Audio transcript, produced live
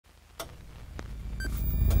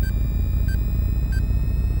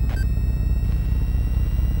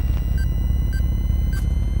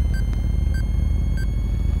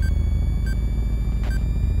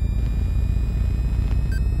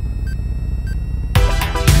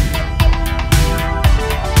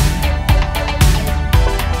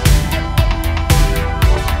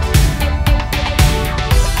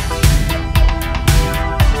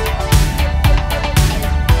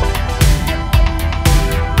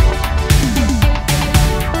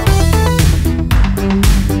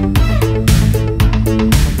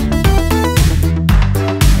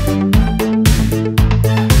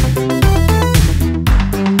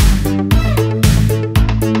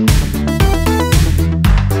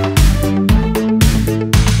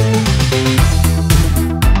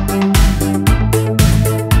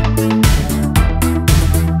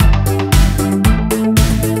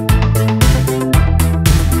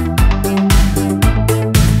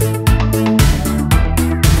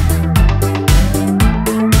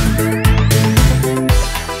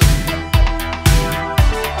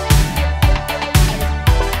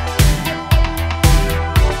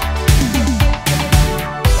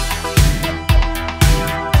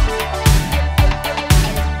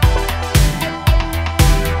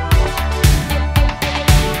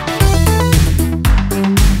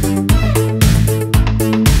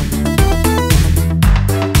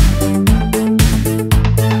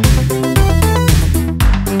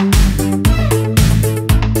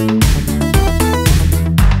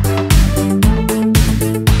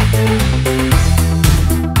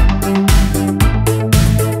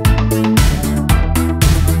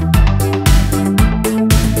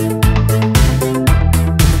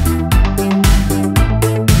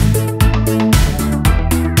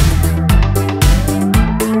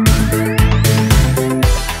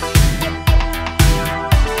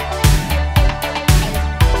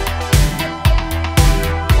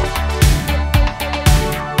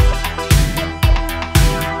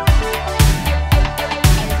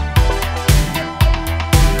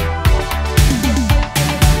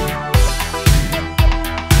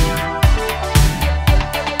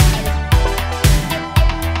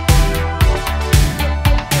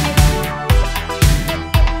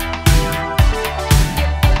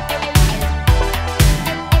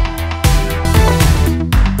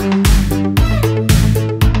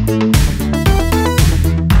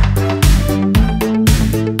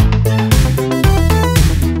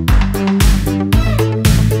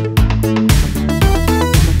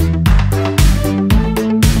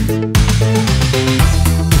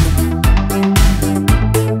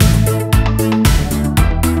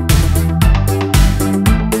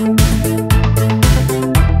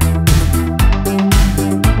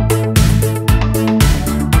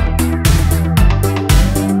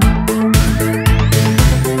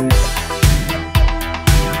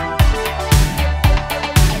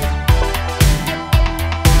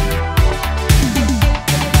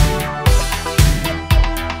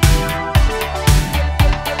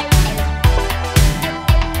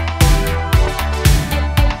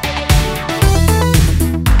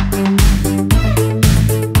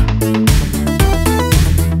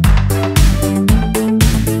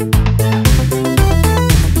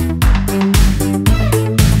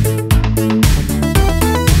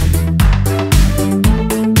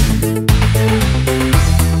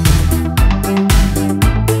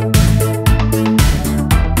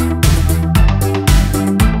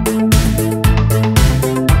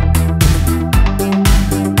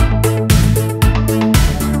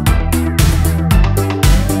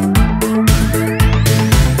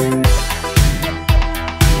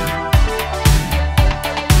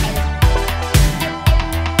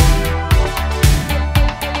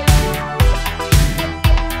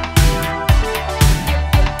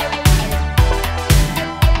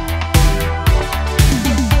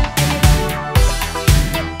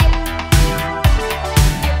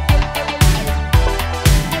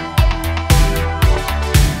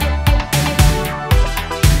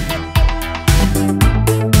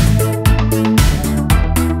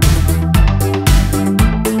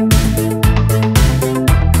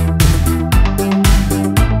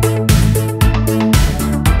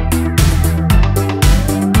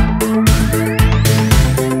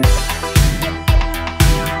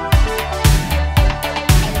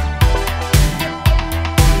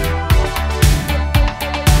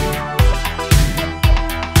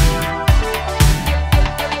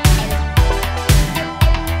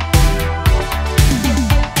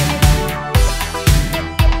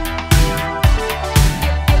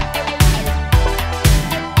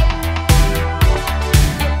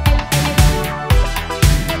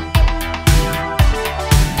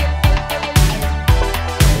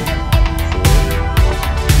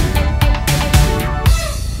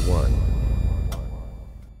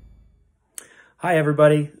Hi,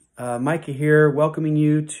 everybody. Micah here, welcoming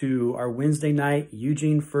you to our Wednesday night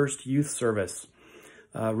Eugene First Youth Service.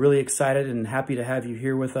 Really excited and happy to have you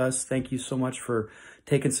here with us. Thank you so much for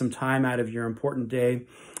taking some time out of your important day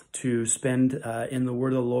to spend in the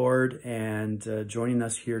Word of the Lord and joining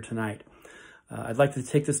us here tonight. I'd like to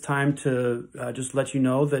take this time to just let you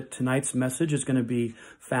know that tonight's message is going to be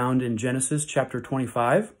found in Genesis chapter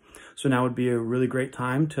 25. So now would be a really great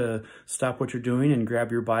time to stop what you're doing and grab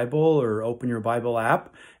your Bible or open your Bible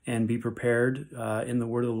app and be prepared in the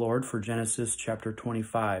Word of the Lord for Genesis chapter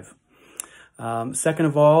 25. Second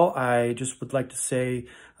of all, I just would like to say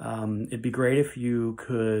it'd be great if you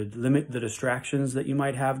could limit the distractions that you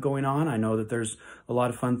might have going on. I know that there's a lot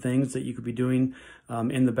of fun things that you could be doing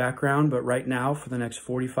in the background, but right now for the next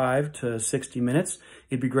 45 to 60 minutes,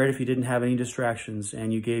 it'd be great if you didn't have any distractions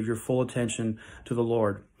and you gave your full attention to the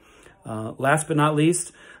Lord. Last but not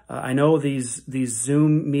least, I know these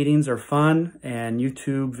Zoom meetings are fun and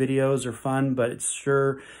YouTube videos are fun, but it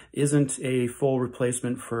sure isn't a full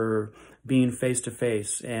replacement for being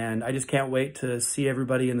face-to-face. And I just can't wait to see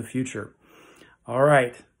everybody in the future. All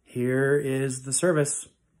right, here is the service.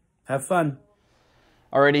 Have fun.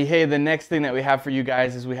 Alrighty, hey, the next thing that we have for you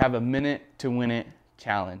guys is we have a minute to win it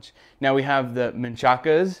challenge. Now we have the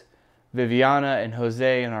Menchakas, Viviana and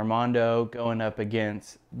Jose and Armando going up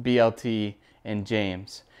against BLT and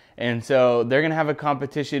James. And so they're going to have a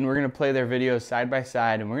competition. We're going to play their videos side by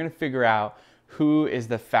side and we're going to figure out who is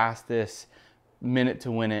the fastest minute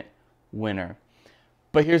to win it winner.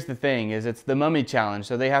 But here's the thing is it's the mummy challenge.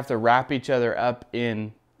 So they have to wrap each other up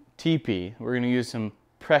in TP. We're going to use some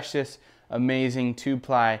precious, amazing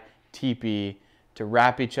 2-ply TP to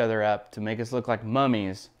wrap each other up to make us look like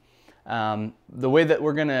mummies. The way that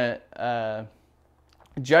we're going to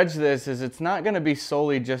judge this is it's not going to be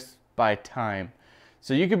solely just by time.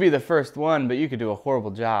 So you could be the first one, but you could do a horrible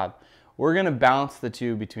job. We're going to balance the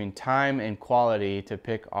two between time and quality to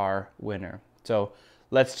pick our winner. So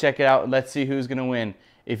let's check it out. Let's see who's going to win.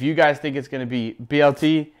 If you guys think it's going to be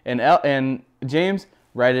BLT and James,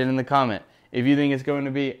 write it in the comment. If you think it's going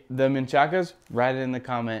to be the Menchakas, write it in the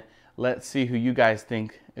comment. Let's see who you guys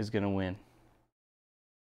think is going to win.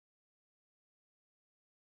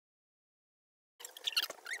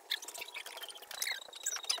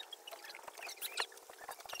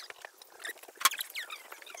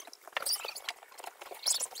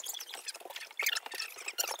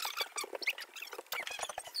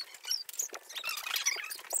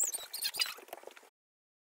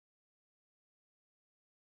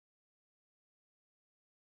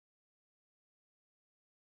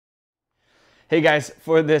 Hey guys,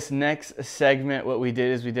 for this next segment, what we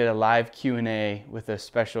did is we did a live Q&A with a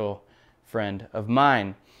special friend of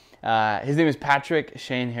mine. His name is Patrick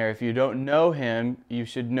Schoenherr. If you don't know him, you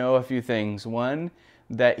should know a few things. One,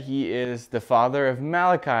 that he is the father of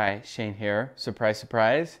Malachi Schoenherr. Surprise,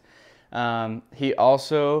 surprise. He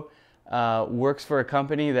also works for a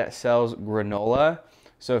company that sells granola.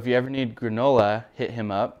 So if you ever need granola, hit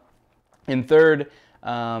him up. And third,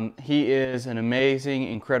 he is an amazing,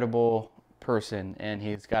 incredible person, and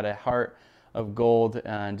he's got a heart of gold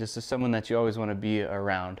and just as someone that you always want to be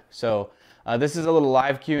around. So this is a little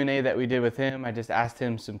live Q&A that we did with him. I just asked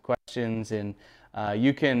him some questions, and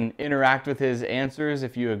you can interact with his answers.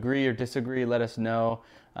 If you agree or disagree, let us know.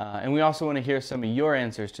 And we also want to hear some of your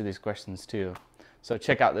answers to these questions too. So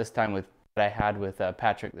check out this time with that I had with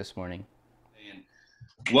Patrick this morning.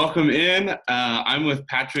 Welcome in. I'm with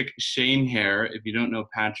Patrick Schoenherr. If you don't know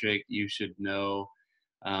Patrick, you should know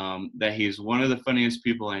that he's one of the funniest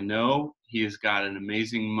people I know. He has got an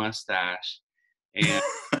amazing mustache, and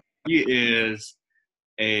he is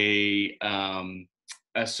a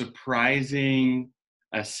surprising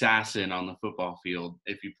assassin on the football field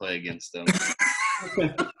if you play against him.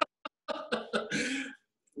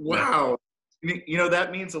 Wow. You know,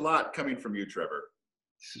 that means a lot coming from you, Trevor.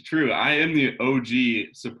 It's true. I am the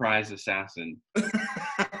OG surprise assassin.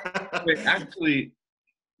 Wait, actually,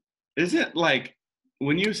 isn't like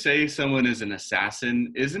when you say someone is an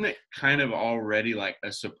assassin, isn't it kind of already like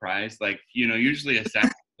a surprise? Like, you know, usually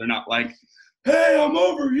assassins, they're not like, hey, I'm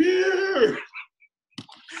over here.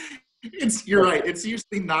 You're right. It's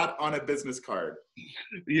usually not on a business card.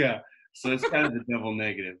 Yeah. So it's kind of the double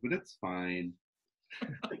negative, but it's fine.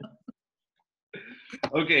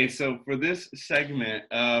 Okay, so for this segment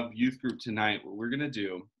of Youth Group tonight, what we're going to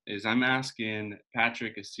do is I'm asking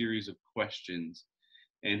Patrick a series of questions,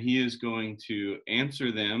 and he is going to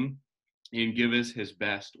answer them and give us his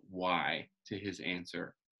best why to his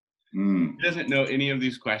answer. He doesn't know any of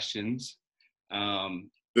these questions.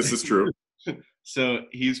 This is true. So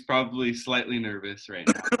he's probably slightly nervous right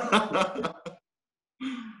now.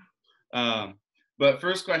 But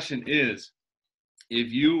first question is,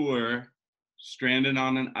 if you were stranded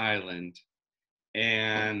on an island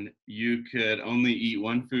and you could only eat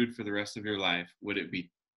one food for the rest of your life, would it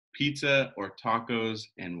be pizza or tacos,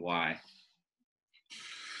 and why?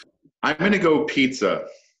 I'm going to go pizza.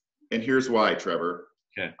 And here's why, Trevor.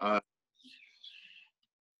 Okay.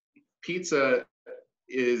 Pizza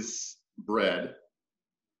is bread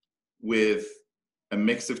with a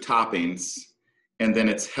mix of toppings, and then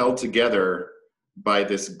it's held together by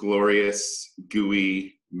this glorious,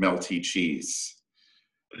 gooey, melty cheese.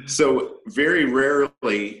 So very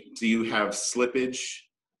rarely do you have slippage,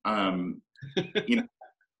 toppings,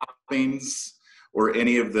 or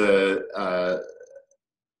any of the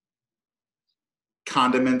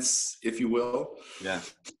condiments, if you will. Yeah.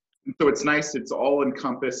 So it's nice. It's all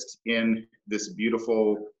encompassed in this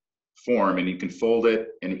beautiful form, and you can fold it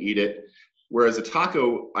and eat it. Whereas a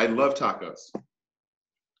taco, I love tacos,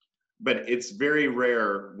 but it's very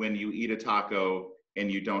rare when you eat a taco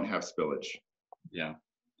and you don't have spillage. Yeah,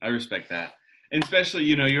 I respect that. And especially,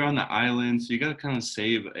 you're on the island, so you got to kind of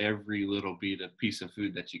save every little piece of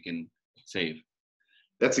food that you can save.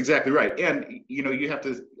 That's exactly right. And, you have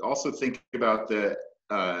to also think about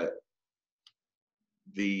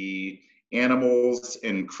the animals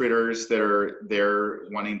and critters that are there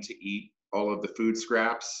wanting to eat all of the food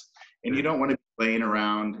scraps. And you don't want to be laying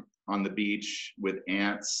around on the beach with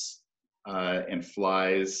ants and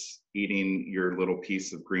flies eating your little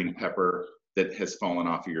piece of green pepper that has fallen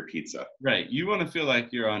off of your pizza. Right. You want to feel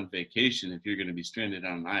like you're on vacation if you're going to be stranded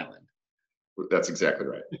on an island. That's exactly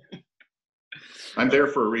right. I'm there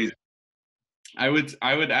for a reason. I would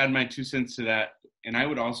add my 2 cents to that, and I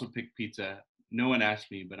would also pick pizza. No one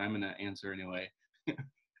asked me, but I'm going to answer anyway.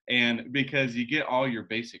 And because you get all your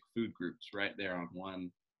basic food groups right there on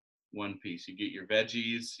one piece. You get your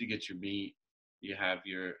veggies, you get your meat, you have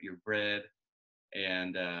your bread,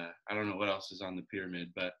 and I don't know what else is on the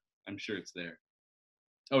pyramid, but I'm sure it's there.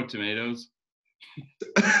 Oh, tomatoes.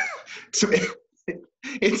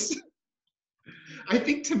 I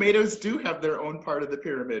think tomatoes do have their own part of the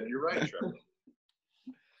pyramid. You're right, Trevor.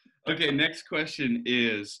 Okay, next question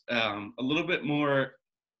is a little bit more,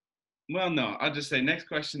 well, no, I'll just say next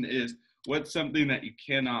question is, what's something that you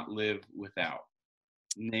cannot live without?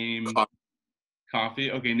 Name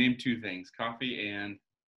coffee. Okay, name 2 things. Coffee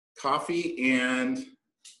and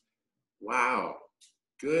wow,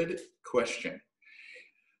 good question.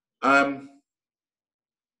 I'm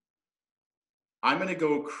going to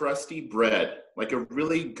go crusty bread, like a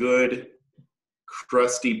really good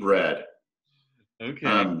crusty bread.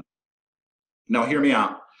 Okay. Now hear me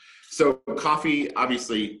out. So coffee,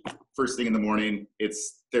 obviously, first thing in the morning,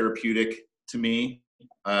 it's therapeutic to me.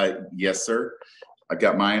 Yes, sir. I've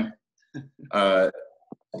got mine. And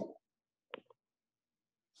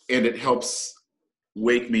it helps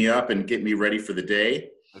wake me up and get me ready for the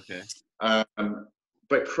day. Okay.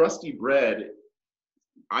 But crusty bread,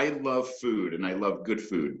 I love food and I love good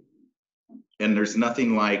food. And there's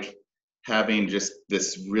nothing like having just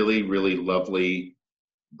this really, really lovely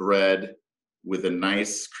bread with a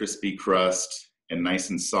nice crispy crust and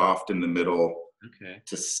nice and soft in the middle. Okay.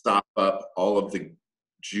 To stop up all of the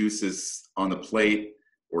juices on the plate,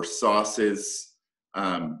 or sauces,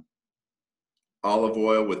 olive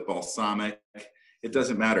oil with balsamic. It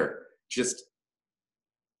doesn't matter.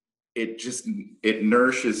 It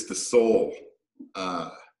nourishes the soul,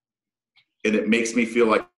 and it makes me feel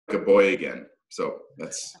like a boy again. So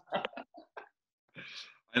that's.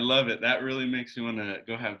 I love it. That really makes me want to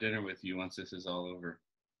go have dinner with you once this is all over.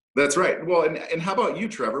 That's right. Well, and how about you,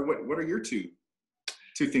 Trevor? What are your two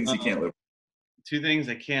things you can't live? 2 things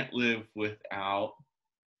I can't live without.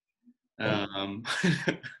 I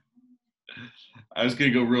was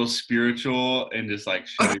gonna go real spiritual and just like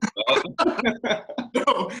show you up.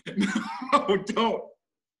 No, don't.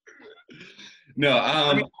 No,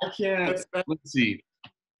 I can't. Let's see.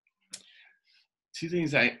 2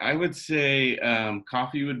 things I would say,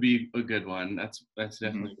 coffee would be a good one. That's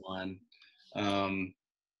definitely one.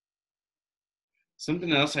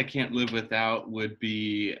 Something else I can't live without would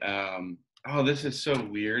be, oh, this is so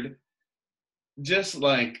weird. Just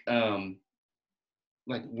like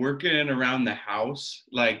working around the house.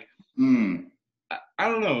 Like, I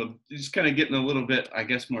don't know, just kind of getting a little bit, I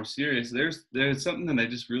guess, more serious. There's something that I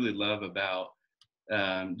just really love about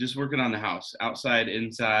just working on the house, outside,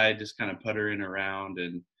 inside, just kind of puttering around.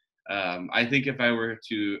 And I think if I were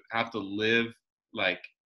to have to live, like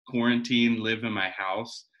live in my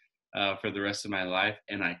house for the rest of my life,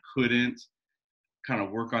 and I couldn't kind of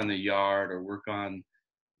work on the yard or work on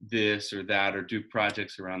this or that or do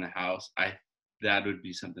projects around the house, that would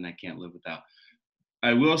be something I can't live without.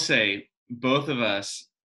 I will say both of us,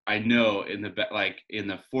 I know in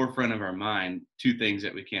the forefront of our mind, two things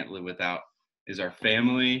that we can't live without is our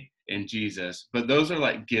family and Jesus. But those are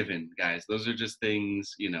like given, guys. Those are just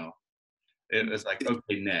things, it was like,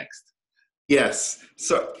 okay, next. Yes.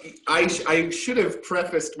 So I should have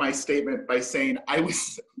prefaced my statement by saying I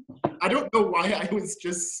don't know why I was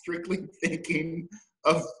just strictly thinking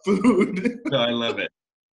of food. No, I love it.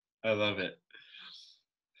 I love it.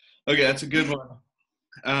 Okay, that's a good one.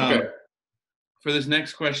 Okay. For this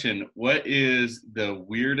next question, what is the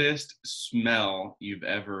weirdest smell you've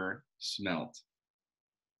ever smelt?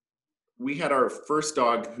 We had our first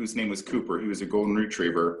dog whose name was Cooper. He was a golden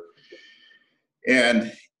retriever.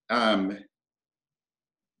 And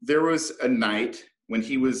there was a night when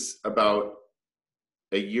he was about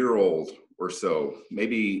a year old or so,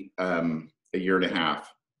 maybe a year and a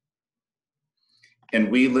half. And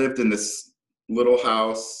we lived in this little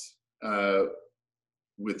house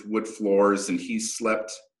with wood floors, and he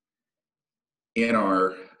slept in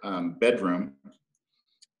our bedroom.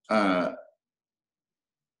 And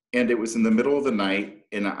it was in the middle of the night,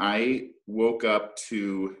 and I woke up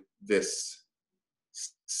to this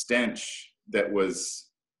stench that was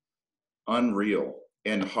unreal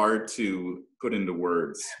and hard to put into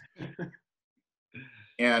words.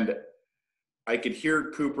 And I could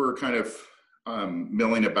hear Cooper kind of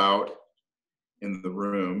milling about in the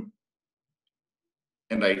room.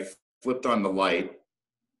 And I flipped on the light,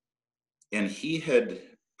 and he had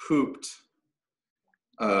pooped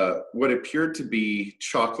what appeared to be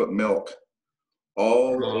chocolate milk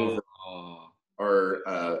all over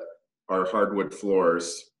our hardwood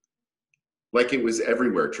floors, like it was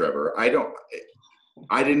everywhere, Trevor. I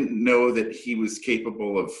didn't know that he was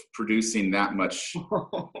capable of producing that much.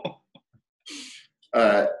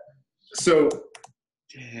 So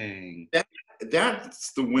dang,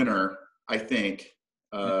 that's the winner, I think.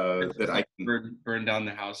 That I can burn down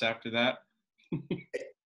the house after that.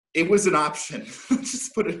 It was an option.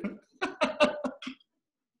 Just put it.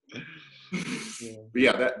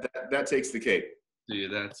 Yeah, that takes the cake.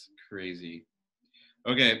 Dude, that's crazy.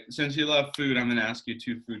 Okay, since you love food, I'm going to ask you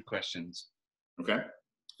two food questions. Okay.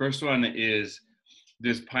 First one is,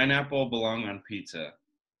 does pineapple belong on pizza?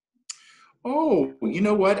 Oh, you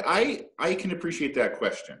know what? I can appreciate that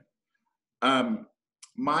question.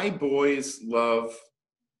 My boys love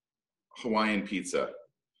Hawaiian pizza.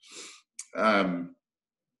 And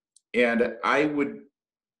I would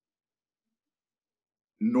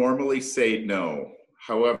normally say no.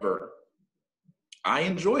 However, I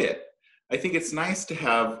enjoy it. I think it's nice to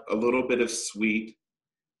have a little bit of sweet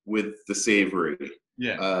with the savory.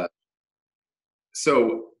 Yeah.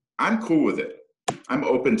 So I'm cool with it. I'm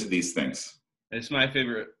open to these things. It's my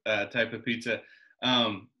favorite type of pizza.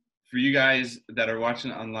 For you guys that are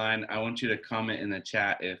watching online, I want you to comment in the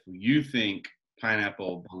chat if you think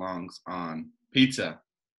pineapple belongs on pizza.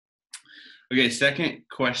 Okay, second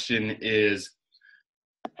question is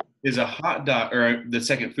a hot dog, or the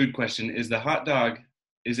second food question, is the hot dog,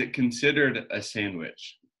 is it considered a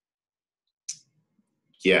sandwich?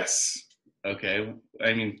 Yes. Okay,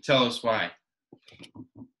 I mean, tell us why.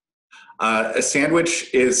 A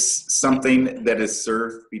sandwich is something that is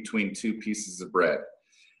served between two pieces of bread.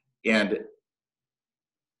 And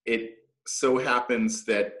it so happens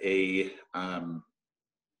that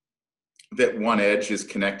that one edge is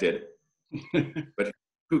connected, but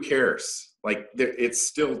who cares? Like, it's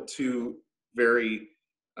still two very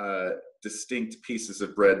distinct pieces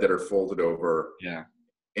of bread that are folded over, yeah,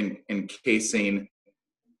 encasing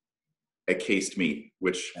a cased meat,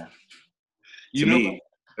 which to me,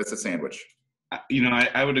 that's a sandwich.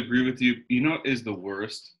 I would agree with you. You know what is the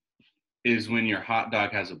worst? Is when your hot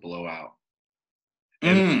dog has a blowout.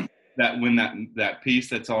 And that when that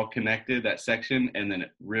piece that's all connected, that section, and then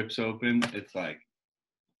it rips open, it's like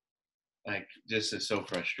just is so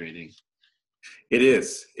frustrating. It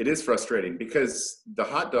is frustrating because the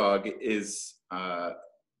hot dog is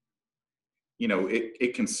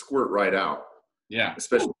it can squirt right out. Yeah.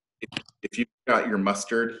 Especially if you've got your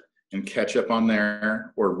mustard and ketchup on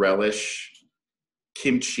there, or relish,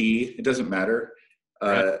 kimchi, it doesn't matter.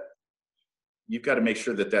 Right. You've got to make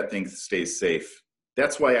sure that thing stays safe.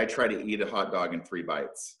 That's why I try to eat a hot dog in 3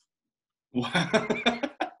 bites. Wow.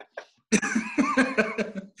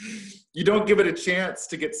 You don't give it a chance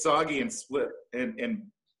to get soggy and split and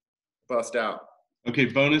bust out. Okay,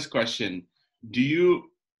 bonus question. Do you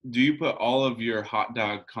put all of your hot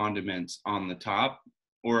dog condiments on the top,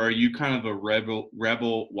 or are you kind of a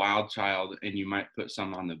rebel wild child and you might put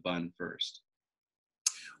some on the bun first?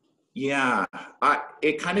 Yeah,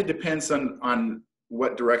 it kind of depends on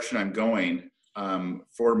what direction I'm going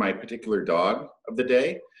for my particular dog of the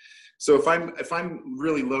day. So if I'm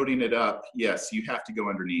really loading it up, yes, you have to go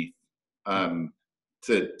underneath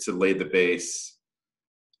to lay the base.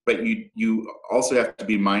 But you also have to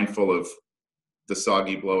be mindful of the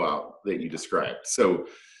soggy blowout that you described. So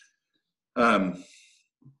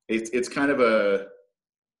it's kind of a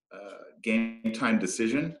game time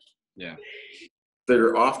decision. Yeah. There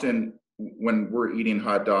are often, when we're eating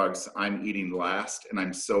hot dogs, I'm eating last, and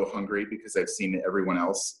I'm so hungry because I've seen everyone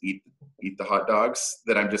else eat the hot dogs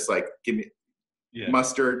that I'm just like, give me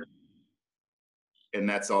mustard, and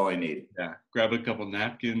that's all I need. Yeah. Grab a couple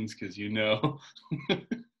napkins because you know.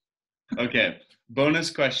 Okay.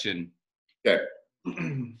 Bonus question. Okay.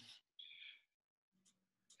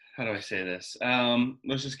 How do I say this?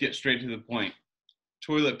 Let's just get straight to the point.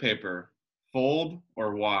 Toilet paper, fold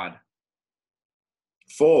or wad?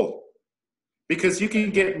 Fold. Because you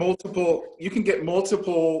can get multiple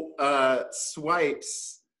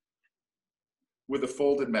swipes with a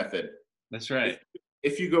folded method. That's right.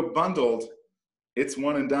 If you go bundled, it's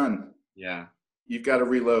one and done. Yeah. You've got to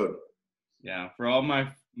reload. Yeah. For all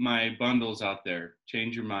my bundles out there,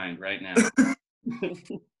 change your mind right now.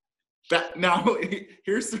 Now,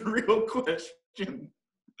 here's the real question.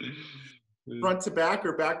 Front to back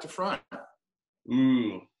or back to front?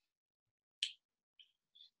 Ooh.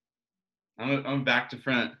 I'm back to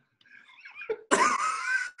front.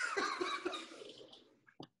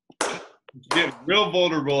 Get real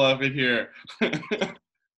vulnerable up in here.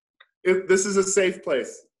 This is a safe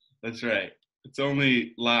place. That's right. It's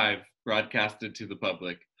only live broadcasted to the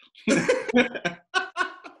public.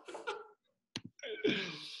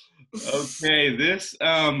 Okay, this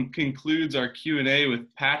concludes our Q&A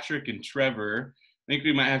with Patrick and Trevor. I think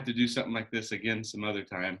we might have to do something like this again some other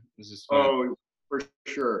time. This is fun. Oh, for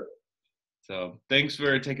sure. So thanks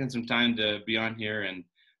for taking some time to be on here and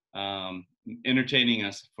entertaining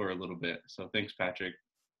us for a little bit. So thanks, Patrick.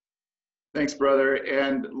 Thanks, brother,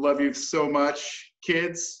 and love you so much.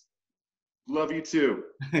 Kids, love you too.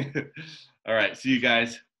 All right, see you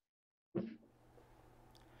guys.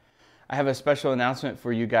 I have a special announcement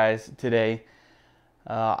for you guys today.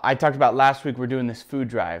 I talked about last week we're doing this food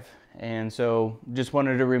drive, and so just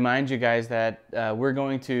wanted to remind you guys that we're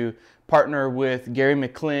going to partner with Gary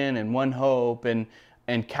McClin and One Hope and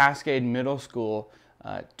Cascade Middle School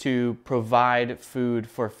to provide food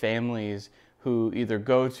for families who either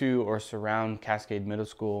go to or surround Cascade Middle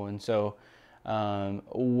School. And so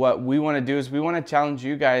what we want to do is we want to challenge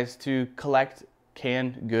you guys to collect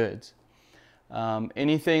canned goods.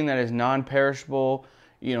 Anything that is non-perishable,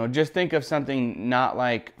 just think of something not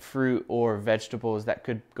like fruit or vegetables that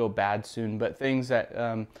could go bad soon, but things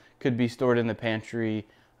that could be stored in the pantry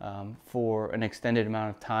for an extended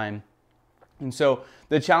amount of time. And so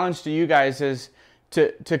the challenge to you guys is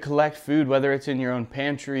to collect food, whether it's in your own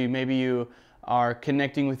pantry, maybe you are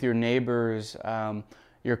connecting with your neighbors,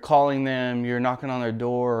 you're calling them, you're knocking on their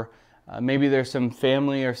door, maybe there's some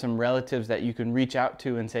family or some relatives that you can reach out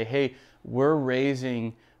to and say, hey, we're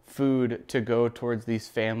raising food to go towards these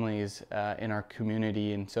families in our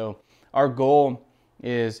community. And so our goal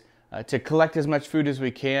is to collect as much food as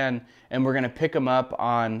we can, and we're going to pick them up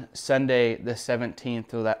on Sunday the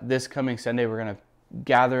 17th. So that this coming Sunday we're going to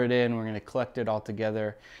gather it in, we're going to collect it all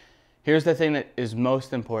together. Here's the thing that is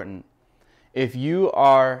most important. If you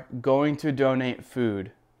are going to donate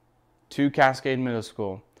food to Cascade Middle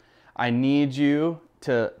School, I need you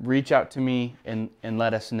to reach out to me and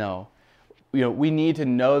let us know. We need to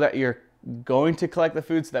know that you're going to collect the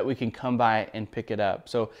food so that we can come by and pick it up.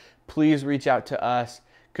 So please reach out to us,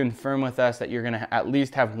 confirm with us that you're going to at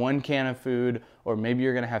least have one can of food, or maybe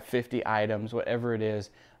you're going to have 50 items, whatever it is.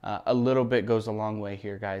 A little bit goes a long way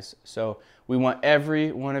here, guys. So we want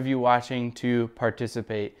every one of you watching to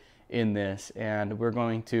participate in this, and we're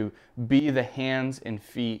going to be the hands and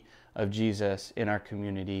feet of Jesus in our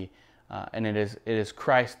community. And it is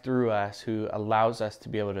Christ through us who allows us to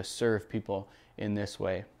be able to serve people in this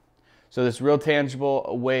way. So this real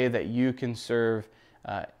tangible way that you can serve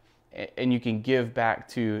and you can give back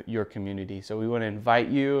to your community. So we want to invite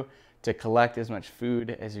you to collect as much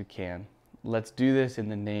food as you can. Let's do this in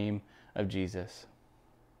the name of Jesus.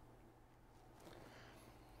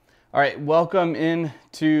 All right, welcome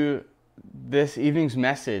into this evening's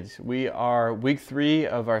message. We are week 3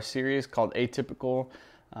 of our series called Atypical.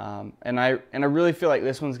 And I really feel like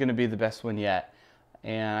this one's going to be the best one yet.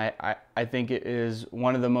 And I think it is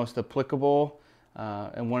one of the most applicable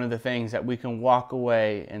and one of the things that we can walk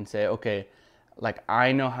away and say, okay, like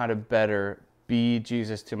I know how to better be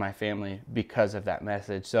Jesus to my family because of that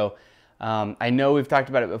message. So I know we've talked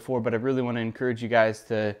about it before, but I really want to encourage you guys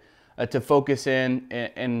to focus in,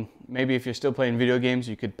 and maybe if you're still playing video games,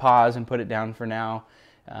 you could pause and put it down for now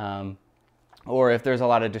Or if there's a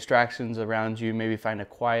lot of distractions around you, maybe find a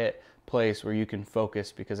quiet place where you can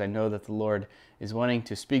focus, because I know that the Lord is wanting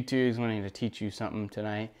to speak to you. He's wanting to teach you something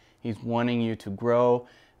tonight. He's wanting you to grow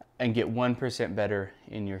and get 1% better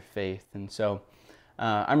in your faith. And so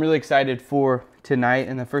I'm really excited for tonight.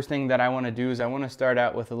 And the first thing that I want to do is I want to start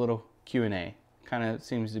out with a little Q&A. Kind of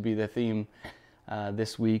seems to be the theme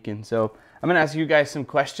this week. And so I'm going to ask you guys some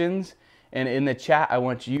questions. And in the chat, I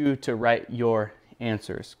want you to write your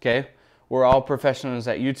answers, okay? We're all professionals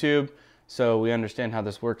at YouTube, so we understand how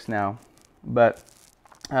this works now. But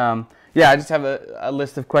yeah, I just have a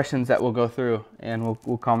list of questions that we'll go through, and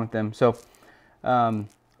we'll comment them. So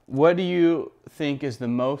what do you think is the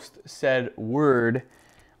most said word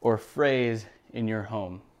or phrase in your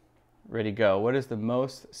home? Ready, go. What is the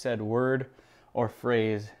most said word or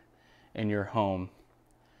phrase in your home?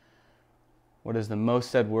 What is the most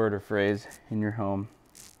said word or phrase in your home?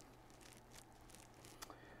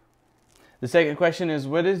 The second question is,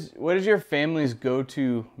 what is your family's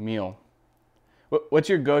go-to meal? What's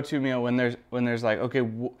your go-to meal when there's like, okay,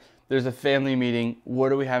 there's a family meeting,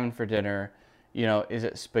 what are we having for dinner? You know, is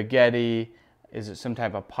it spaghetti? Is it some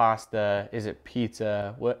type of pasta? Is it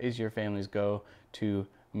pizza? What is your family's go-to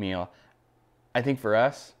meal? I think for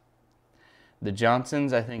us, the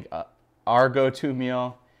Johnsons, I think our go-to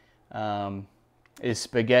meal is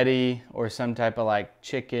spaghetti or some type of like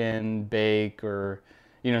chicken bake, or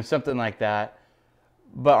you know, something like that.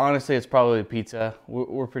 But honestly, it's probably pizza.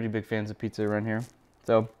 We're pretty big fans of pizza around here.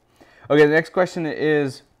 So, okay, the next question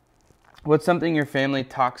is, what's something your family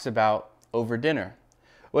talks about over dinner?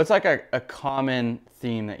 What's like a common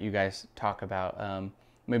theme that you guys talk about?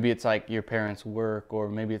 Maybe it's like your parents' work, or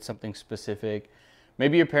maybe it's something specific.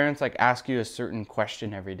 Maybe your parents like ask you a certain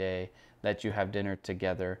question every day that you have dinner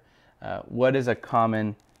together. What is a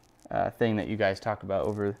common thing that you guys talk about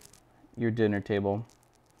over your dinner table?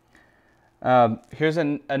 Here's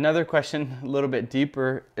another question, a little bit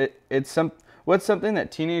deeper. What's something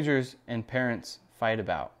that teenagers and parents fight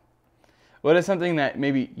about? What is something that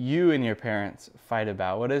maybe you and your parents fight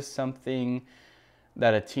about? What is something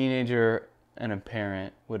that a teenager and a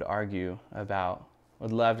parent would argue about?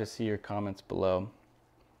 Would love to see your comments below.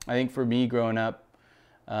 I think for me growing up,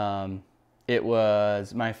 it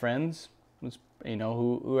was my friends, you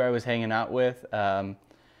know, who I was hanging out with.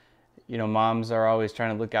 You know, moms are always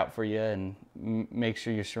trying to look out for you and make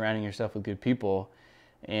sure you're surrounding yourself with good people.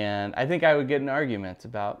 And I think I would get in arguments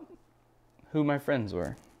about who my friends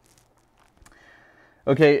were.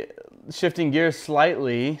 Okay, shifting gears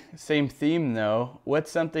slightly, same theme though.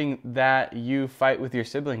 What's something that you fight with your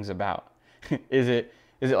siblings about? Is it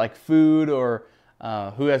like food, or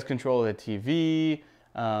who has control of the TV?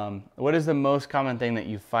 What is the most common thing that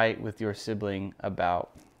you fight with your sibling about?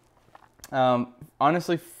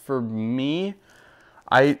 Honestly, for me,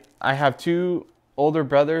 I have two older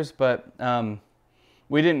brothers, but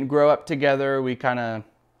we didn't grow up together. We kind of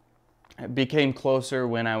became closer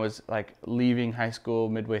when I was like leaving high school,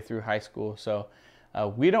 midway through high school. So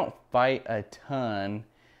we don't fight a ton.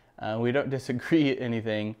 We don't disagree at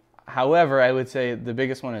anything. However, I would say the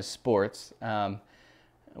biggest one is sports,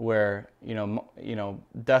 where you know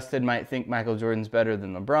Dustin might think Michael Jordan's better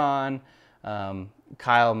than LeBron.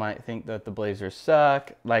 Kyle might think that the Blazers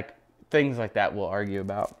suck. Like things like that we'll argue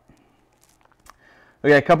about.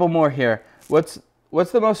 Okay, a couple more here. What's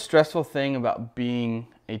the most stressful thing about being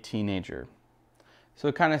a teenager? So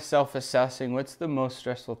kind of self-assessing, what's the most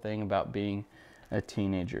stressful thing about being a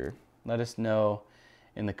teenager? Let us know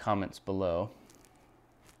in the comments below.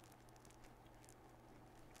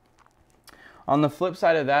 On the flip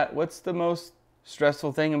side of that, what's the most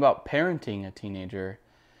stressful thing about parenting a teenager?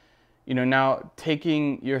 You know, now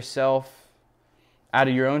taking yourself out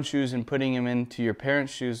of your own shoes and putting him into your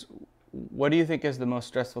parents' shoes, what do you think is the most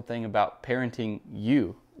stressful thing about parenting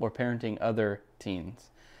you or parenting other teens?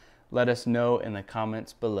 Let us know in the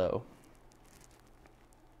comments below.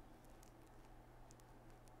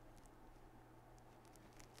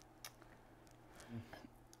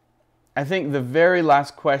 I think the very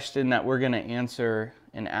last question that we're going to answer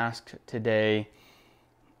and ask today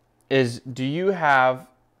is, do you have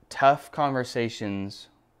tough conversations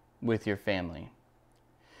with your family?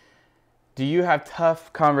 Do you have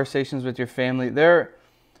tough conversations with your family? There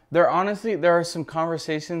honestly, there are some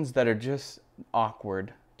conversations that are just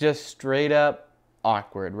awkward, just straight up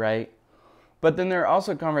awkward, right? But then there are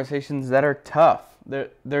also conversations that are tough.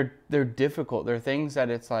 They're difficult. They're things that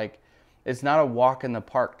it's like, it's not a walk in the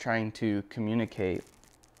park trying to communicate.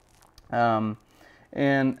 And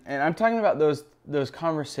I'm talking about those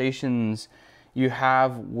conversations you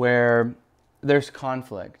have where there's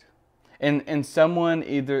conflict, and someone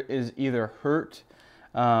is either hurt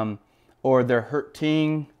or they're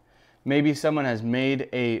hurting. Maybe someone has made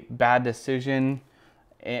a bad decision,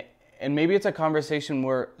 and maybe it's a conversation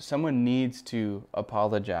where someone needs to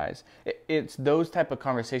apologize. It's those type of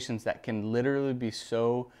conversations that can literally be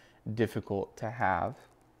so difficult to have.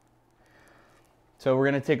 So we're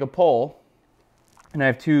going to take a poll, and I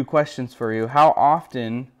have 2 questions for you. How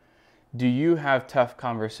often do you have tough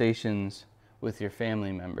conversations with your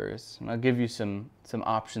family members? And I'll give you some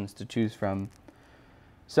options to choose from.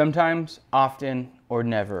 Sometimes, often, or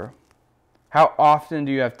never. How often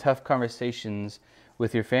do you have tough conversations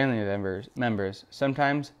with your family members?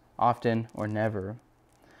 Sometimes, often, or never.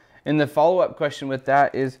 And the follow-up question with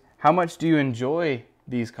that is, how much do you enjoy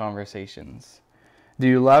these conversations? Do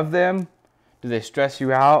you love them? Do they stress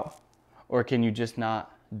you out? Or can you just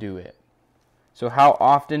not do it? So how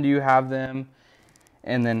often do you have them?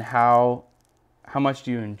 And then how much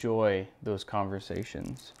do you enjoy those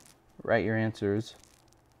conversations? Write your answers.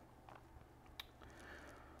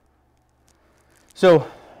 So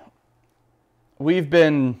we've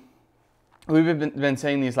been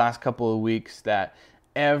saying these last couple of weeks that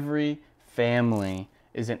every family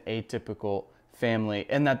is an atypical family,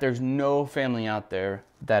 and that there's no family out there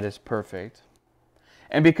that is perfect.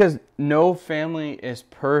 And because no family is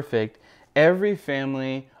perfect, every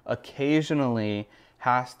family occasionally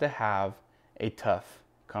has to have a tough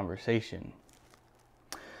conversation.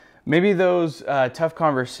 Maybe those tough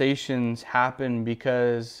conversations happen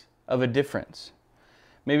because of a difference.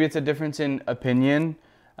 Maybe it's a difference in opinion.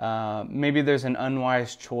 Maybe there's an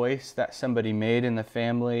unwise choice that somebody made in the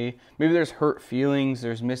family. Maybe there's hurt feelings,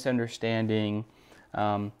 there's misunderstanding.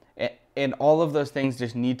 And all of those things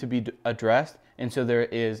just need to be addressed. And so there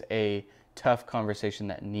is a tough conversation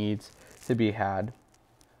that needs to be had.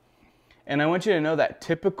 And I want you to know that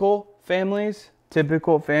typical families,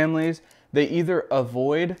 they either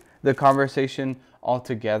avoid the conversation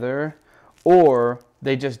altogether, or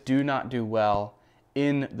they just do not do well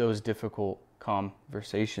in those difficult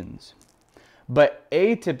conversations. But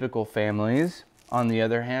atypical families, on the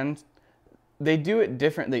other hand, they do it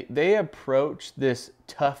differently. They approach this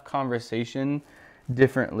tough conversation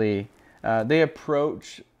differently. They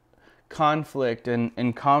approach conflict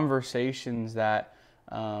and conversations that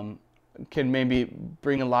can maybe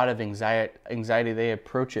bring a lot of anxiety. They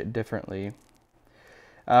approach it differently.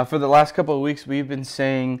 For the last couple of weeks, we've been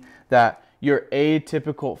saying that your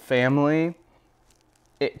atypical family,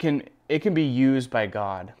 it can be used by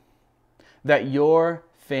God. That your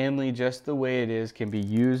family, just the way it is, can be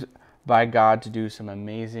used by God to do some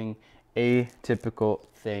amazing atypical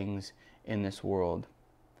things in this world.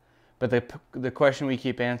 But the question we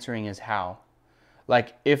keep answering is how.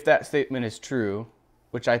 Like, if that statement is true,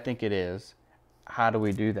 which I think it is, how do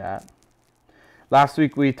we do that? Last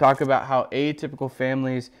week we talked about how atypical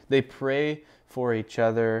families, they pray for each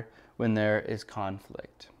other when there is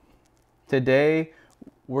conflict. Today,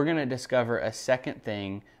 we're going to discover a second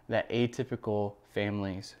thing that atypical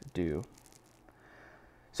families do.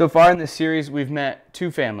 So far in this series, we've met 2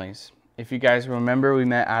 families. If you guys remember, we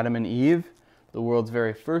met Adam and Eve, the world's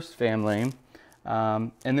very first family.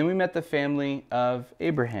 And then we met the family of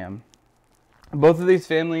Abraham. Both of these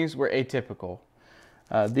families were atypical.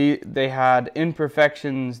 They had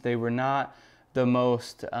imperfections. They were not the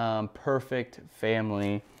most perfect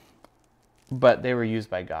family, but they were used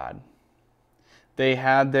by God. They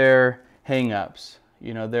had their hang-ups.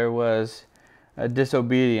 You know, there was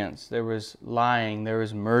disobedience, there was lying, there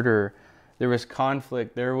was murder, there was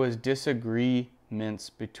conflict, there was disagreements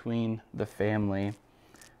between the family.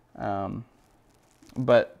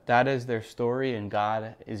 But that is their story, and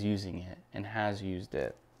God is using it and has used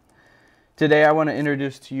it. Today I want to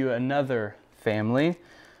introduce to you another family.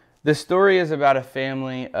 The story is about a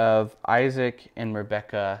family of Isaac and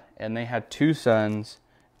Rebekah, and they had 2 sons,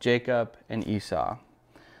 Jacob and Esau.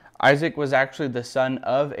 Isaac was actually the son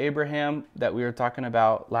of Abraham that we were talking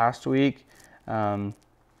about last week. But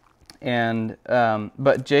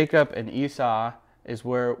Jacob and Esau is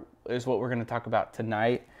what we're going to talk about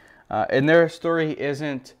tonight. And their story is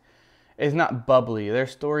not bubbly. Their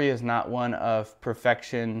story is not one of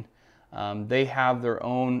perfection. They have their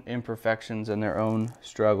own imperfections and their own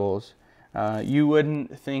struggles. You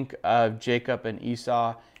wouldn't think of Jacob and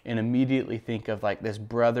Esau and immediately think of like this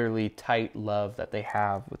brotherly tight love that they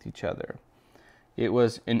have with each other. It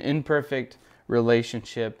was an imperfect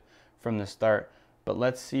relationship from the start, but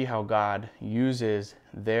let's see how God uses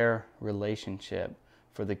their relationship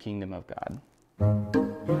for the kingdom of God.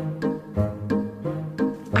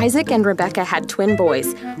 Isaac and Rebekah had twin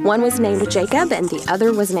boys. One was named Jacob and the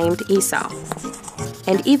other was named Esau.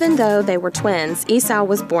 And even though they were twins, Esau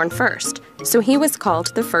was born first, so he was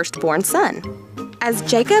called the firstborn son. As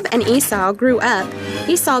Jacob and Esau grew up,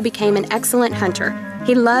 Esau became an excellent hunter.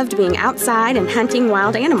 He loved being outside and hunting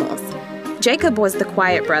wild animals. Jacob was the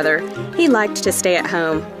quiet brother. He liked to stay at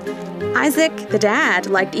home. Isaac, the dad,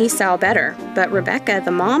 liked Esau better, but Rebekah,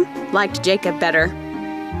 the mom, liked Jacob better.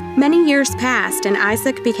 Many years passed and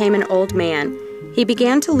Isaac became an old man. He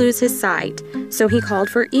began to lose his sight, so he called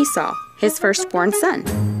for Esau, his firstborn son.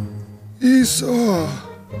 Esau.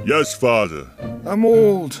 Yes, Father. I'm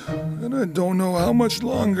old, and I don't know how much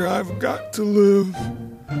longer I've got to live.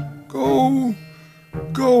 Go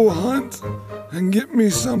hunt and get me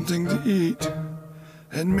something to eat.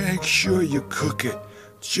 And make sure you cook it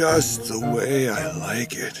just the way I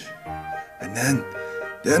like it. And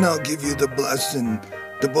then I'll give you the blessing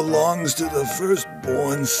that belongs to the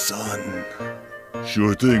firstborn son.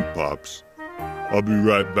 Sure thing, Pops. I'll be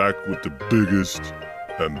right back with the biggest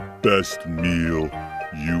and best meal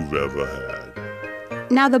you've ever had.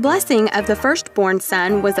 Now the blessing of the firstborn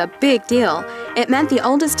son was a big deal. It meant the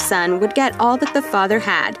oldest son would get all that the father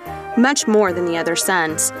had, much more than the other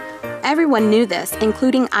sons. Everyone knew this,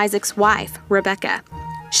 including Isaac's wife, Rebekah.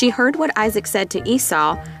 She heard what Isaac said to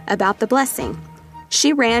Esau about the blessing.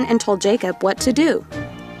 She ran and told Jacob what to do.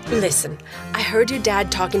 Listen, I heard your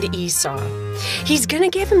dad talking to Esau. He's gonna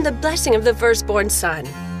give him the blessing of the firstborn son.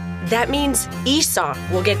 That means Esau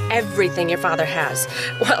will get everything your father has.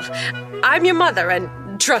 Well, I'm your mother, and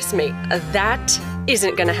trust me, that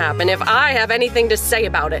isn't gonna happen if I have anything to say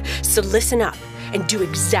about it. So listen up and do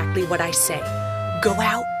exactly what I say. Go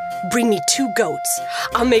out, bring me 2 goats.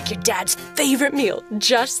 I'll make your dad's favorite meal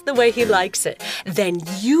just the way he likes it. Then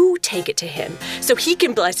you take it to him so he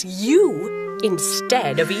can bless you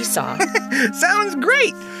instead of Esau. Sounds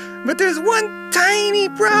great, but there's one tiny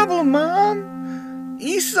problem, Mom.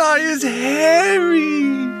 Esau is hairy.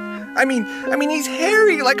 I mean, he's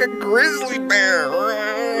hairy like a grizzly bear.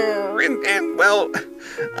 And well,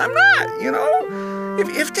 I'm not, you know.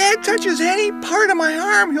 If Dad touches any part of my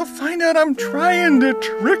arm, he'll find out I'm trying to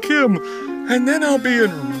trick him. And then I'll be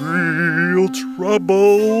in real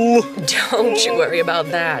trouble. Don't you worry about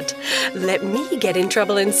that. Let me get in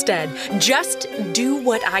trouble instead. Just do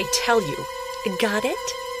what I tell you. Got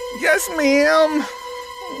it? Yes, ma'am.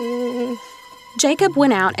 Jacob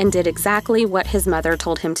went out and did exactly what his mother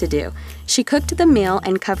told him to do. She cooked the meal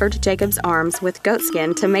and covered Jacob's arms with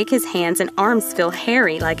goatskin to make his hands and arms feel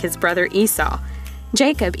hairy like his brother Esau.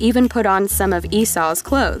 Jacob even put on some of Esau's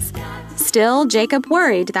clothes. Still, Jacob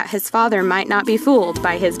worried that his father might not be fooled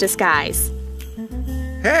by his disguise.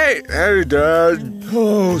 Hey, Dad.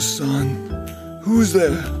 Oh, son. Who's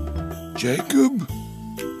there? Jacob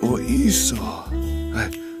or Esau?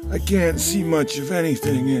 I can't see much of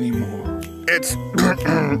anything anymore. It's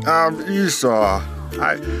Esau.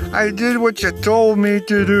 I did what you told me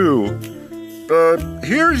to do.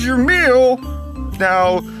 Here's your meal.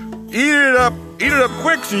 Now eat it up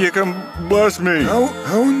quick so you can bless me.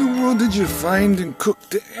 How in the world did you find and cook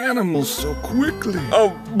the animals so quickly?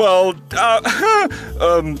 Oh, well,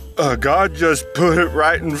 God just put it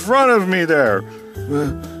right in front of me there.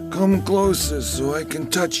 Well, come closer so I can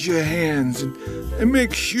touch your hands and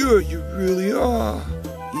make sure you really are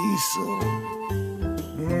Esau.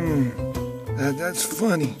 That's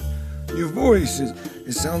funny. Your voice,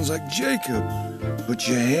 it sounds like Jacob, but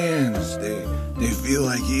your hands, they feel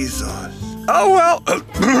like Esau's. Oh, well,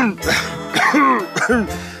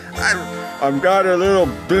 I've got a little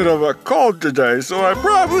bit of a cold today, so I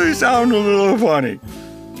probably sound a little funny.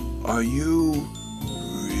 Are you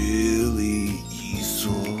really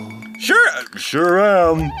Esau? Sure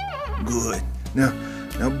am. Good.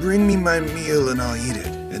 Now bring me my meal and I'll eat it,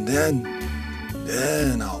 and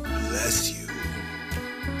then I'll bless you.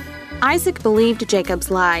 Isaac believed Jacob's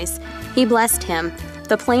lies. He blessed him.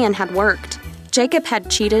 The plan had worked. Jacob had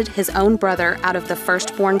cheated his own brother out of the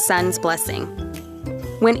firstborn son's blessing.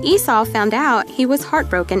 When Esau found out, he was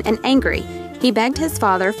heartbroken and angry. He begged his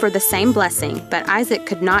father for the same blessing, but Isaac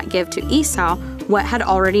could not give to Esau what had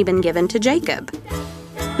already been given to Jacob.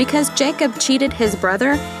 Because Jacob cheated his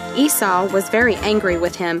brother, Esau was very angry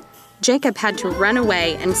with him. Jacob had to run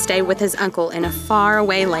away and stay with his uncle in a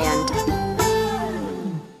faraway land.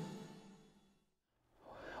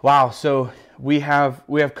 Wow, so we have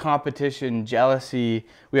competition, jealousy,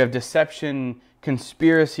 we have deception,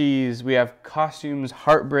 conspiracies, we have costumes,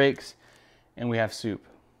 heartbreaks, and we have soup.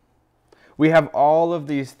 We have all of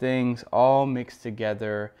these things all mixed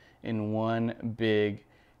together in one big,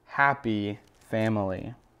 happy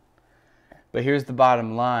family. But here's the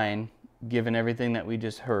bottom line, given everything that we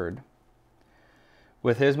just heard.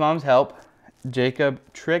 With his mom's help, Jacob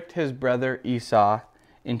tricked his brother Esau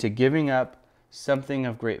into giving up something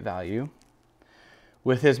of great value.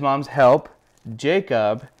 With his mom's help,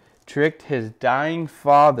 Jacob tricked his dying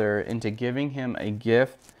father into giving him a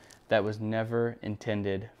gift that was never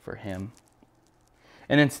intended for him.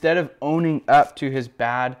 And instead of owning up to his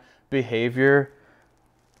bad behavior,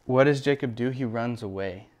 what does Jacob do? He runs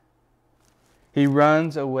away. He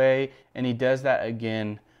runs away, and he does that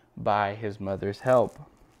again by his mother's help.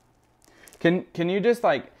 Can you just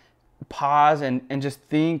like pause and just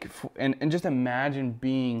think and just imagine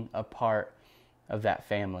being a part of that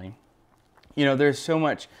family? You know, there's so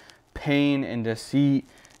much pain and deceit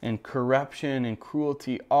and corruption and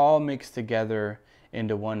cruelty all mixed together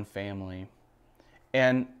into one family.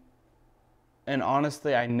 And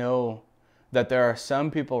honestly, I know that there are some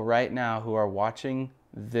people right now who are watching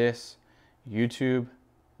this YouTube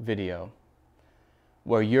video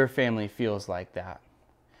where your family feels like that,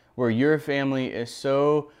 where your family is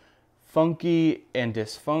so funky and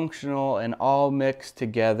dysfunctional and all mixed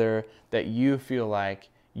together that you feel like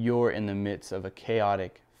you're in the midst of a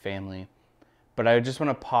chaotic family. But I just want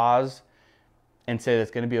to pause and say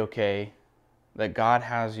that's going to be okay, that God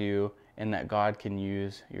has you and that God can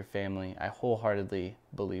use your family. I wholeheartedly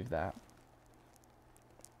believe that.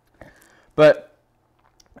 But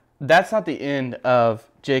that's not the end of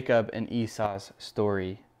Jacob and Esau's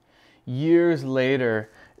story. Years later,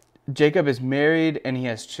 Jacob is married and he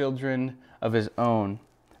has children of his own.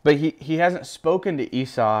 But he hasn't spoken to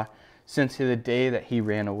Esau since the day that he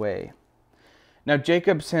ran away. Now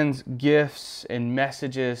Jacob sends gifts and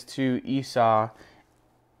messages to Esau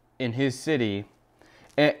in his city.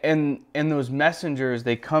 And those messengers,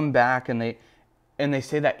 they come back and they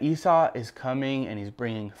say that Esau is coming and he's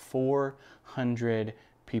bringing 400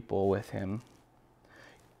 people with him.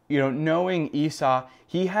 You know, knowing Esau,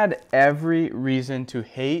 he had every reason to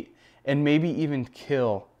hate and maybe even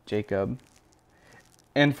kill Jacob.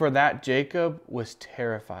 And for that, Jacob was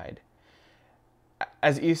terrified.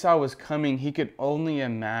 As Esau was coming, he could only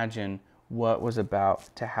imagine what was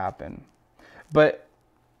about to happen. But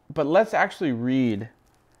let's actually read.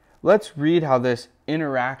 Let's read how this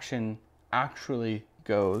interaction actually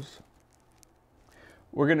goes.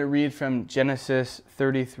 We're going to read from Genesis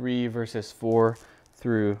 33, verses 4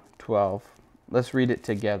 through 12. Let's read it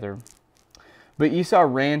together. But Esau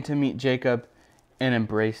ran to meet Jacob and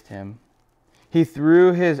embraced him. He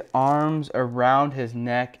threw his arms around his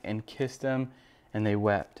neck and kissed him, and they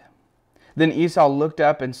wept. Then Esau looked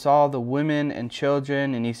up and saw the women and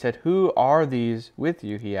children, and he said, "Who are these with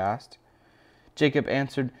you?" he asked. Jacob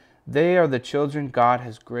answered, "They are the children God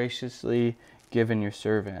has graciously given your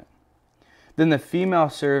servant." Then the female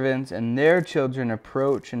servants and their children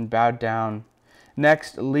approached and bowed down.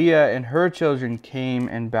 Next, Leah and her children came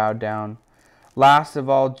and bowed down. Last of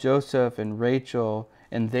all, Joseph and Rachel,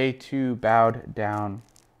 and they too bowed down.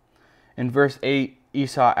 In verse 8,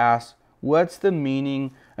 Esau asked, "What's the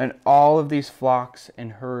meaning in all of these flocks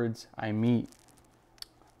and herds I meet?"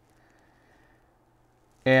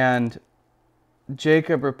 And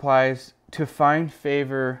Jacob replies, "To find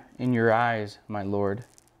favor in your eyes, my lord."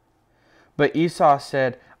 But Esau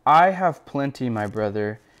said, "I have plenty, my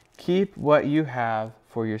brother. Keep what you have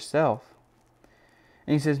for yourself."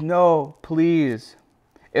 And he says, "No, please.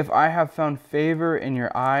 If I have found favor in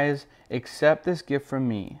your eyes, accept this gift from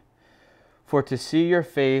me. For to see your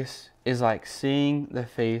face is like seeing the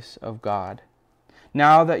face of God.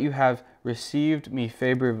 Now that you have received me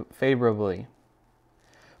favorably,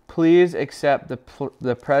 please accept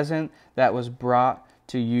the present that was brought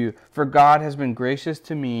to you. For God has been gracious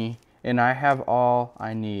to me, and I have all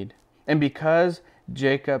I need." And because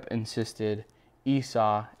Jacob insisted,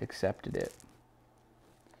 Esau accepted it.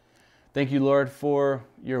 Thank you, Lord, for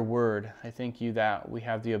your word. I thank you that we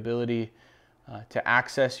have the ability to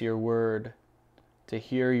access your word, to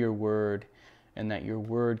hear your word, and that your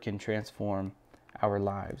word can transform our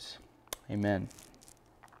lives. Amen.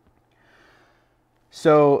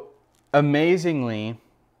 So, amazingly,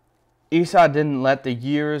 Esau didn't let the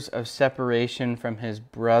years of separation from his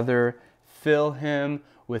brother fill him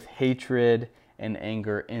with hatred and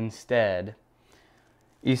anger. Instead,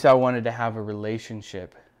 Esau wanted to have a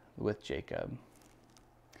relationship with Jacob.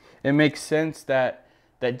 It makes sense that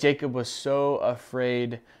Jacob was so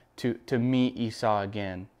afraid to meet Esau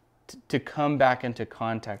again, to come back into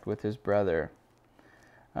contact with his brother.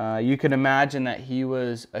 You can imagine that he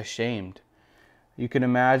was ashamed. You can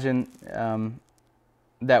imagine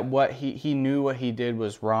that what he knew what he did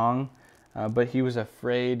was wrong, but he was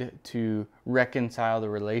afraid to reconcile the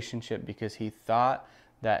relationship because he thought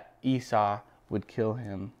that Esau would kill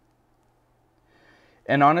him.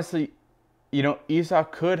 And honestly, you know, Esau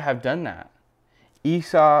could have done that.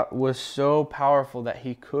 Esau was so powerful that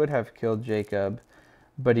he could have killed Jacob,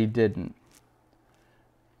 but he didn't.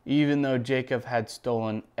 even though Jacob had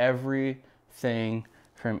stolen everything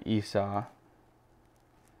from Esau.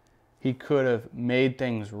 He could have made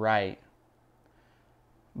things right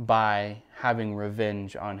by having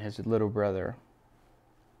revenge on his little brother.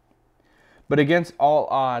 But against all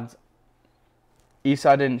odds,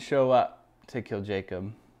 Esau didn't show up to kill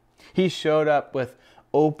Jacob. He showed up with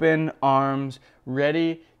open arms,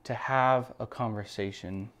 ready to have a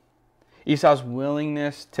conversation. Esau's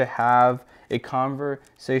willingness to have a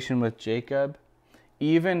conversation with Jacob,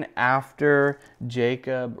 even after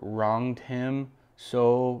Jacob wronged him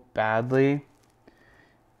so badly,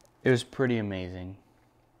 it was pretty amazing.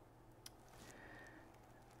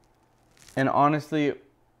 And honestly,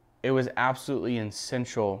 it was absolutely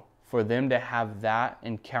essential for them to have that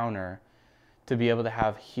encounter to be able to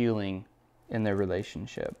have healing in their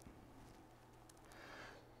relationship.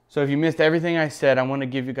 So if you missed everything I said, I want to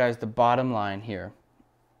give you guys the bottom line here.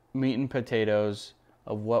 Meat and potatoes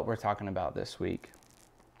of what we're talking about this week.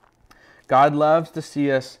 God loves to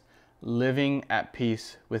see us living at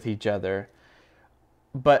peace with each other,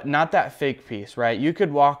 but not that fake peace, right? You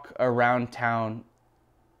could walk around town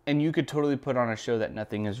and you could totally put on a show that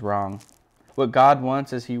nothing is wrong. What God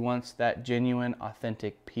wants is He wants that genuine,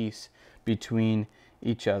 authentic peace between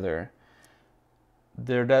each other.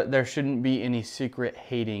 There shouldn't be any secret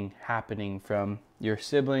hating happening from your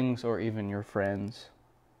siblings or even your friends.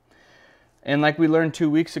 And like we learned 2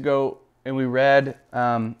 weeks ago, and we read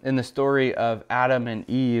in the story of Adam and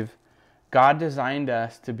Eve, God designed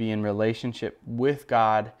us to be in relationship with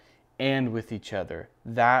God and with each other.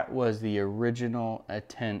 That was the original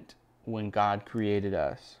intent when God created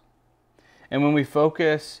us. And when we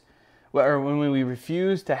focus, or when we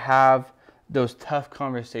refuse to have those tough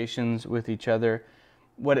conversations with each other,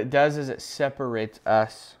 what it does is it separates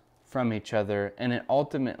us from each other, and it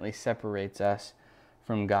ultimately separates us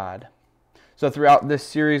from God. So throughout this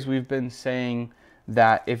series, we've been saying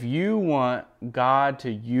that if you want God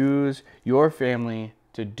to use your family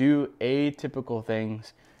to do atypical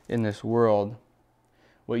things in this world,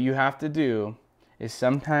 what you have to do is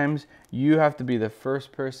sometimes you have to be the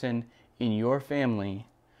first person in your family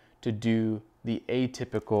to do the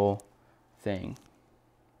atypical thing.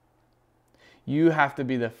 You have to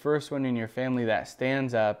be the first one in your family that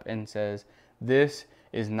stands up and says, this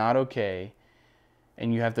is not okay.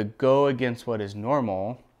 And you have to go against what is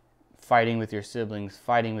normal, fighting with your siblings,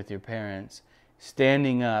 fighting with your parents,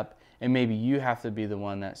 standing up, and maybe you have to be the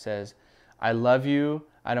one that says, I love you,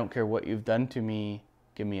 I don't care what you've done to me,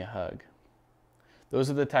 give me a hug. Those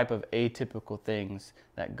are the type of atypical things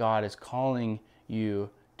that God is calling you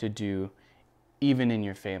to do, even in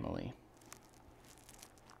your family.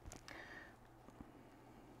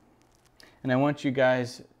 And I want you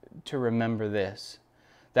guys to remember this,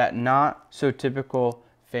 that not so typical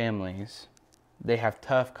families, they have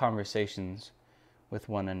tough conversations with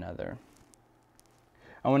one another.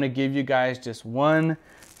 I want to give you guys just one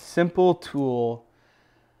simple tool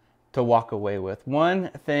to walk away with. One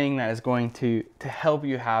thing that is going to help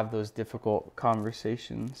you have those difficult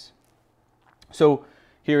conversations. So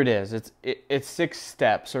here it is. It's 6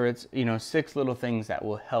 steps, or it's 6 little things that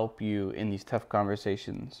will help you in these tough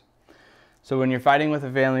conversations. So when you're fighting with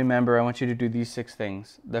a family member, I want you to do these 6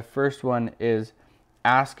 things. The first one is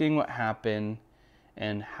asking what happened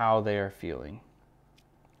and how they are feeling.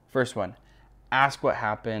 First one, ask what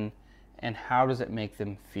happened and how does it make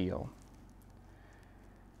them feel.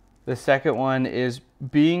 The second one is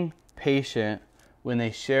being patient when they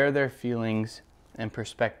share their feelings and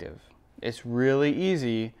perspective. It's really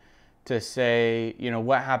easy to say,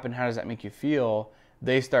 what happened? How does that make you feel?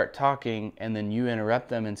 They start talking and then you interrupt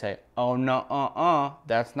them and say, oh, no,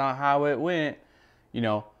 that's not how it went.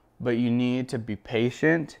 But you need to be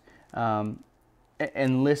patient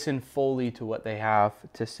and listen fully to what they have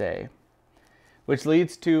to say. Which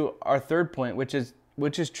leads to our third point, which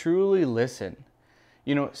is truly listen.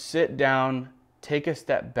 Sit down, take a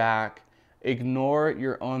step back, ignore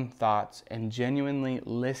your own thoughts, and genuinely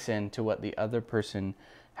listen to what the other person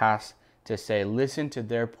has to say. Listen to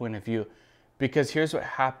their point of view. Because here's what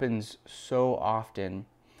happens so often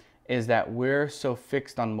is that we're so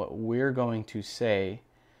fixed on what we're going to say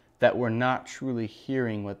that we're not truly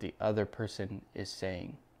hearing what the other person is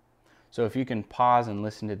saying. So if you can pause and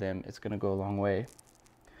listen to them, it's going to go a long way.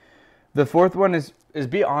 The fourth one is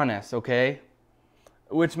be honest, okay?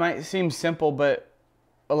 Which might seem simple, but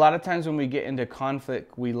a lot of times when we get into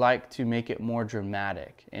conflict, we like to make it more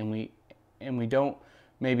dramatic, and we don't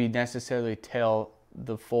maybe necessarily tell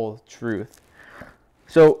the full truth.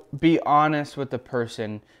 So be honest with the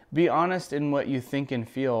person. Be honest in what you think and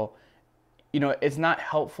feel. It's not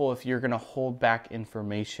helpful if you're going to hold back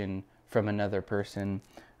information from another person.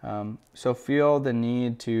 So feel the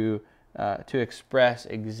need to express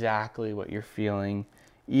exactly what you're feeling,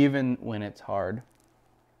 even when it's hard.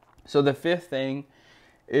 So the fifth thing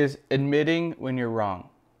is admitting when you're wrong.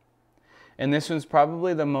 And this one's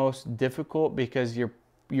probably the most difficult because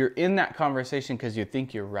you're in that conversation because you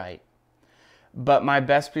think you're right. But my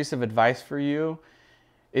best piece of advice for you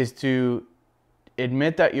is to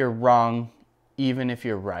admit that you're wrong even if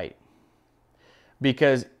you're right.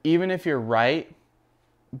 Because even if you're right,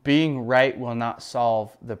 being right will not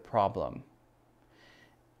solve the problem.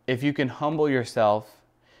 If you can humble yourself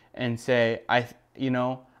and say,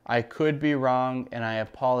 I could be wrong and I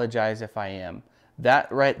apologize if I am.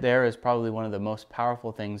 That right there is probably one of the most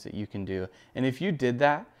powerful things that you can do. And if you did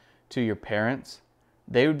that to your parents,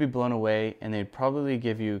 they would be blown away and they'd probably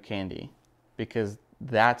give you candy, because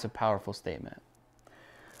that's a powerful statement.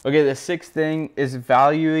 Okay, the sixth thing is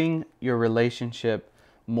valuing your relationship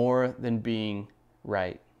more than being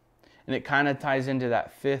right. And it kind of ties into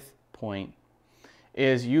that fifth point,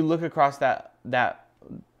 is you look across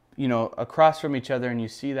across from each other and you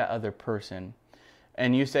see that other person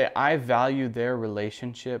and you say, I value their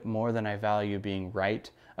relationship more than I value being right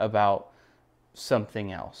about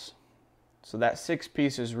something else. So that sixth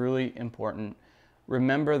piece is really important.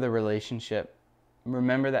 Remember the relationship.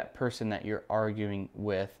 Remember that person that you're arguing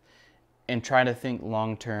with, and try to think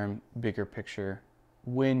long-term, bigger picture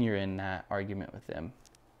when you're in that argument with them.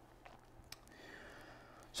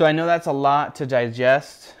 So I know that's a lot to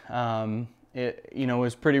digest. It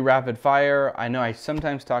was pretty rapid fire. I know I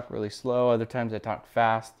sometimes talk really slow, other times I talk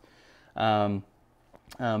fast. But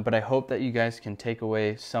I hope that you guys can take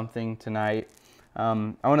away something tonight. I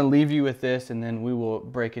want to leave you with this, and then we will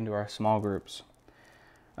break into our small groups.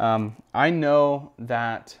 I know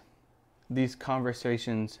that these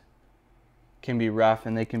conversations can be rough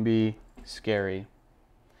and they can be scary.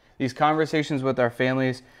 These conversations with our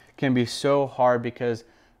families can be so hard because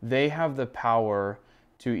they have the power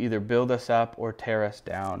to either build us up or tear us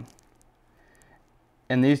down.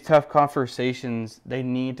 And these tough conversations, they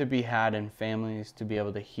need to be had in families to be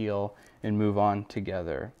able to heal and move on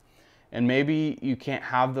together. And maybe you can't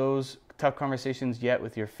have those tough conversations yet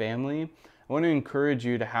with your family. I want to encourage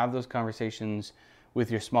you to have those conversations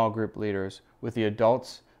with your small group leaders, with the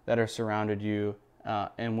adults that are surrounded you,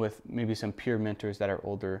 and with maybe some peer mentors that are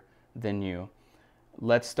older than you.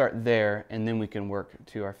 Let's start there, and then we can work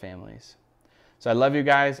to our families. So I love you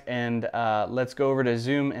guys, and let's go over to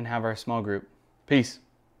Zoom and have our small group. Peace.